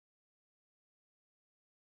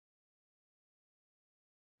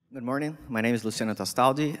Good morning. My name is Luciano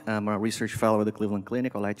Tastaldi. I'm a research fellow at the Cleveland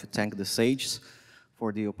Clinic. I'd like to thank the SAGEs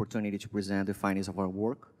for the opportunity to present the findings of our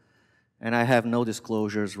work. And I have no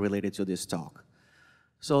disclosures related to this talk.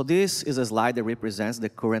 So this is a slide that represents the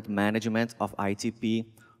current management of ITP.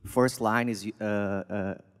 First line is,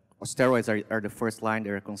 steroids are the first line.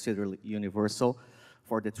 They're considered universal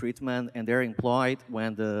for the treatment, and they're employed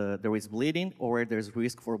when there is bleeding or there's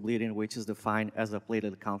risk for bleeding, which is defined as a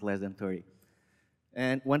platelet count less than 30.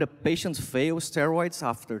 And when the patients fail steroids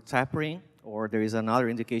after tapering, or there is another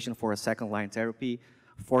indication for a second-line therapy,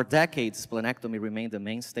 for decades, splenectomy remained the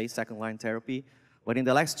mainstay second-line therapy. But in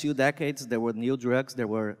the last 2 decades, there were new drugs that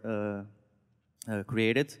were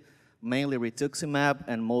created, mainly rituximab,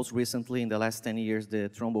 and most recently, in the last 10 years, the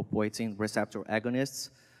thrombopoietin receptor agonists,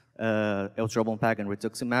 eltrombopag and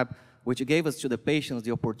rituximab, which gave us to the patients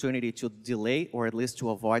the opportunity to delay or at least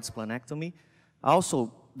to avoid splenectomy.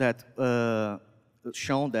 Also, that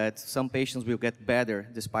shown that some patients will get better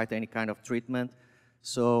despite any kind of treatment.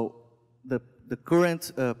 So the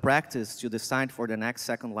current practice to decide for the next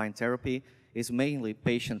second-line therapy is mainly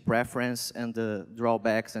patient preference and the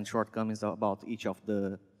drawbacks and shortcomings about each of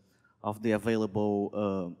the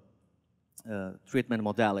available treatment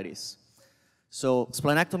modalities. So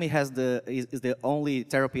splenectomy is the only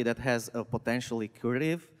therapy that has a potentially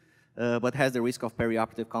curative, but has the risk of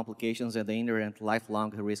perioperative complications and the inherent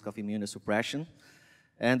lifelong risk of immunosuppression.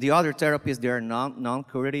 And the other therapies, they are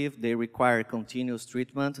non-curative. They require continuous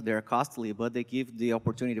treatment. They are costly, but they give the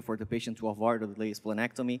opportunity for the patient to avoid or delay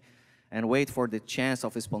splenectomy and wait for the chance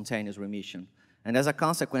of a spontaneous remission. And as a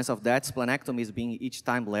consequence of that, splenectomy is being each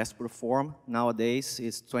time less performed. Nowadays,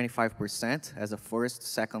 it's 25% as a first,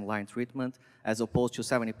 second-line treatment, as opposed to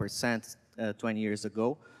 70% 20 years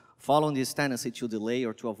ago, following this tendency to delay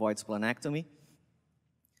or to avoid splenectomy.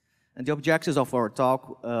 And the objectives of our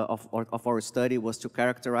talk, of our study, was to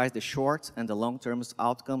characterize the short and the long-term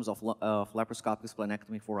outcomes of laparoscopic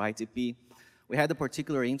splenectomy for ITP. We had a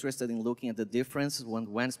particular interest in looking at the difference when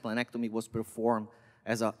splenectomy was performed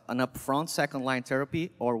as an upfront second-line therapy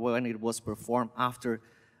or when it was performed after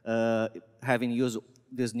having used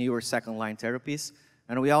these newer second-line therapies.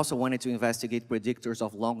 And we also wanted to investigate predictors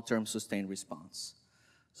of long-term sustained response.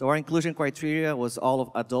 So our inclusion criteria was all of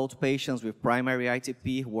adult patients with primary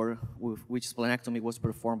ITP with which splenectomy was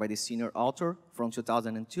performed by the senior author from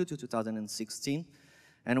 2002 to 2016.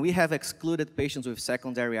 And we have excluded patients with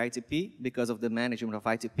secondary ITP because of the management of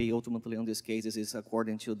ITP. Ultimately, in these cases, is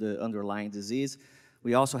according to the underlying disease.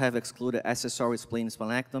 We also have excluded accessory spleen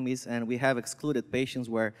splenectomies, and we have excluded patients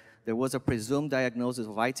where there was a presumed diagnosis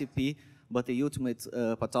of ITP, but the ultimate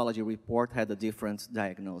pathology report had a different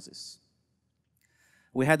diagnosis.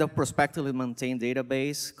 We had a prospectively maintained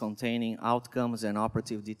database containing outcomes and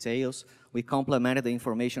operative details. We complemented the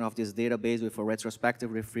information of this database with a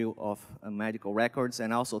retrospective review of medical records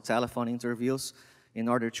and also telephone interviews in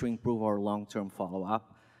order to improve our long-term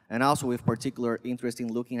follow-up, and also with particular interest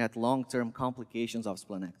in looking at long-term complications of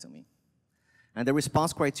splenectomy. And the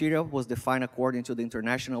response criteria was defined according to the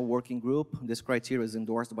International Working Group. This criteria is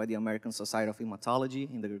endorsed by the American Society of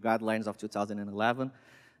Hematology in the guidelines of 2011.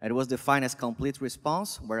 And it was defined as complete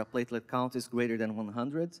response, where a platelet count is greater than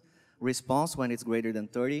 100, response when it's greater than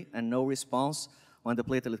 30, and no response when the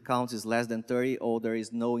platelet count is less than 30 or there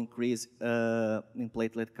is no increase in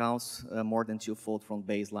platelet counts more than 2-fold from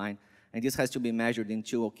baseline. And this has to be measured in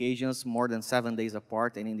 2 occasions, more than 7 days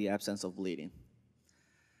apart, and in the absence of bleeding.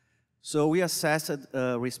 So we assessed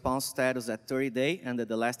response status at 30-day and at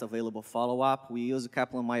the last available follow-up. We used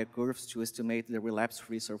Kaplan-Meier curves to estimate the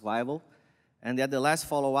relapse-free survival. And at the last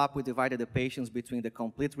follow-up, we divided the patients between the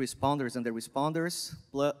complete responders and the responders,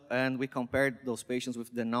 and we compared those patients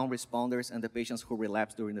with the non-responders and the patients who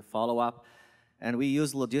relapsed during the follow-up. And we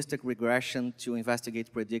used logistic regression to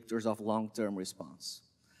investigate predictors of long-term response.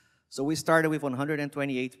 So we started with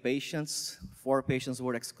 128 patients. 4 patients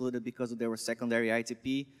were excluded because they were secondary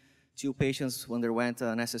ITP. 2 patients underwent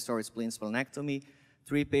an accessory spleen splenectomy.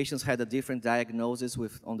 3 patients had a different diagnosis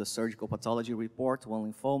on the surgical pathology report,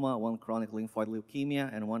 1 lymphoma, 1 chronic lymphoid leukemia,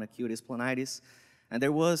 and 1 acute splenitis. And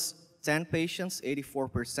there was 10 patients,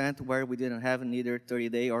 84%, where we didn't have neither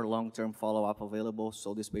 30-day or long-term follow-up available,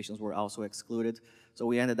 so these patients were also excluded. So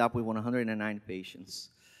we ended up with 109 patients.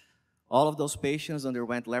 All of those patients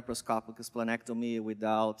underwent laparoscopic splenectomy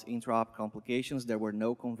without intraop complications. There were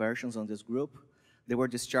no conversions on this group. They were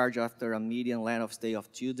discharged after a median length of stay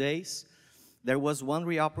of 2 days. There was 1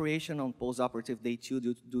 reoperation on postoperative day 2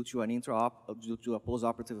 due to a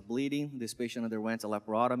postoperative bleeding. This patient underwent a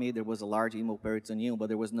laparotomy. There was a large hemoperitoneum, but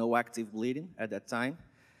there was no active bleeding at that time.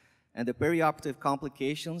 And the perioperative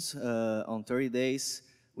complications on 30 days,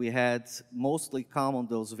 we had mostly common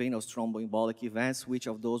those venous thromboembolic events, which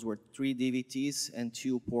of those were 3 DVTs and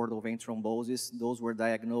 2 portal vein thromboses. Those were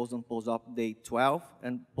diagnosed on post-op day 12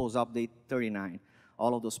 and post-op day 39.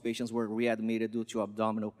 All of those patients were readmitted due to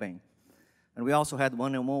abdominal pain. And we also had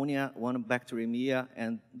 1 pneumonia, 1 bacteremia,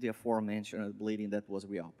 and the aforementioned bleeding that was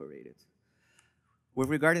reoperated. With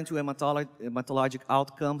regard to hematologic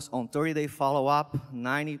outcomes, on 30-day follow-up,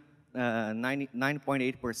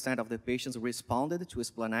 9.8% of the patients responded to a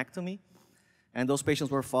splenectomy, and those patients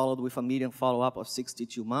were followed with a median follow-up of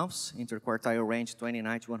 62 months, interquartile range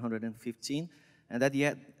 29 to 115, and at the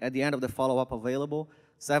end of the follow-up available,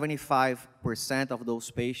 75% of those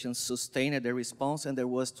patients sustained their response, and there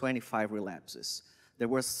was 25 relapses. There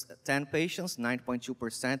was 10 patients,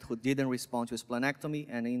 9.2%, who didn't respond to a splenectomy,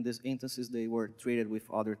 and in these instances, they were treated with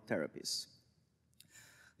other therapies.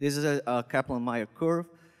 This is a Kaplan-Meier curve.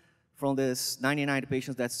 From these 99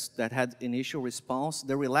 patients that had initial response,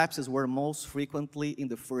 the relapses were most frequently in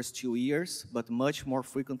the first 2 years, but much more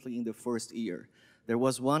frequently in the first year. There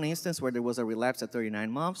was 1 instance where there was a relapse at 39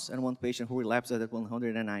 months, and 1 patient who relapsed at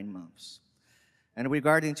 109 months. And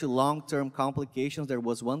regarding to long-term complications, there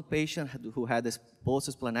was 1 patient who had a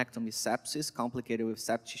post-splenectomy sepsis complicated with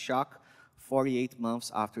septic shock 48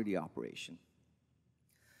 months after the operation.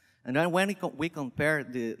 And then when we compare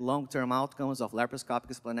the long-term outcomes of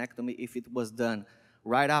laparoscopic splenectomy, if it was done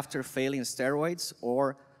right after failing steroids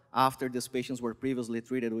or after these patients were previously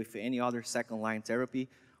treated with any other second-line therapy,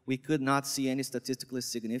 we could not see any statistical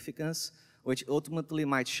significance, which ultimately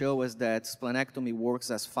might show us that splenectomy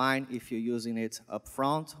works as fine if you're using it up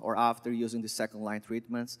front or after using the second-line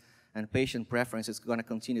treatments, and patient preference is going to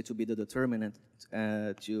continue to be the determinant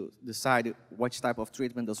to decide which type of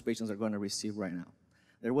treatment those patients are going to receive right now.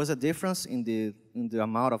 There was a difference in the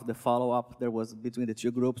amount of the follow-up there was between the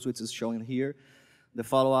 2 groups, which is shown here. The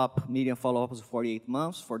follow-up, median follow-up was 48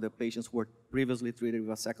 months for the patients who were previously treated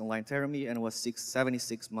with a second-line therapy, and was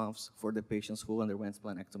 76 months for the patients who underwent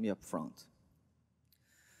splenectomy up front.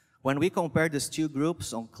 When we compare these 2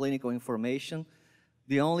 groups on clinical information,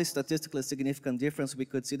 the only statistically significant difference we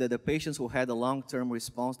could see that the patients who had a long-term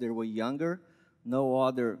response, they were younger. No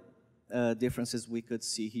other differences we could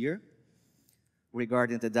see here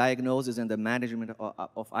regarding the diagnosis and the management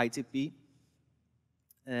of ITP.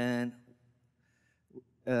 And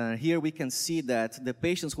here we can see that the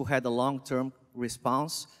patients who had a long-term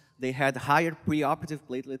response, they had higher preoperative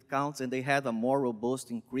platelet counts, and they had a more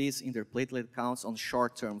robust increase in their platelet counts on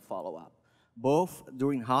short-term follow-up, both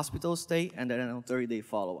during hospital stay and then on 30-day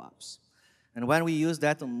follow-ups. And when we use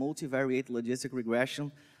that on multivariate logistic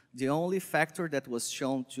regression, the only factor that was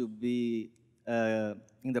shown to be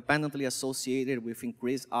independently associated with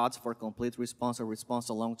increased odds for complete response or response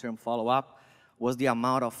to long-term follow-up was the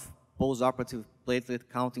amount of post-operative platelet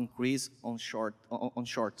count increase on short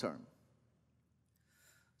term.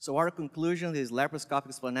 So our conclusion is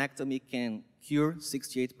laparoscopic splenectomy can cure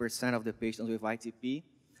 68% of the patients with ITP.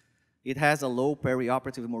 It has a low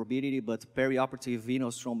perioperative morbidity, but perioperative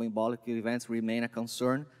venous thromboembolic events remain a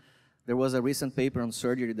concern. There was a recent paper on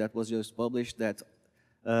surgery that was just published that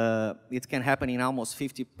it can happen in almost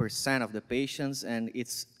 50% of the patients, and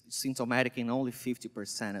it's symptomatic in only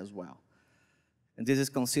 50% as well. And this is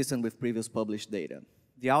consistent with previous published data.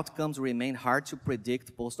 The outcomes remain hard to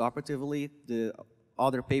predict post-operatively. The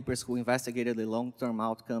other papers who investigated the long-term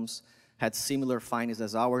outcomes had similar findings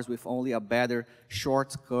as ours, with only a better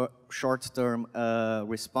short-term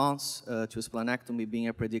response to splenectomy being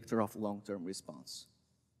a predictor of long-term response.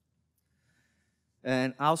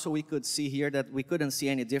 And also we could see here that we couldn't see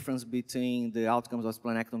any difference between the outcomes of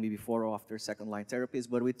splenectomy before or after second-line therapies,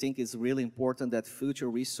 but we think it's really important that future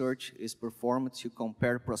research is performed to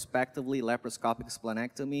compare prospectively laparoscopic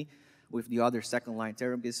splenectomy with the other second-line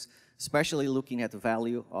therapies, especially looking at the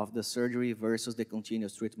value of the surgery versus the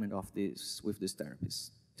continuous treatment of with these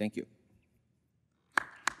therapies. Thank you.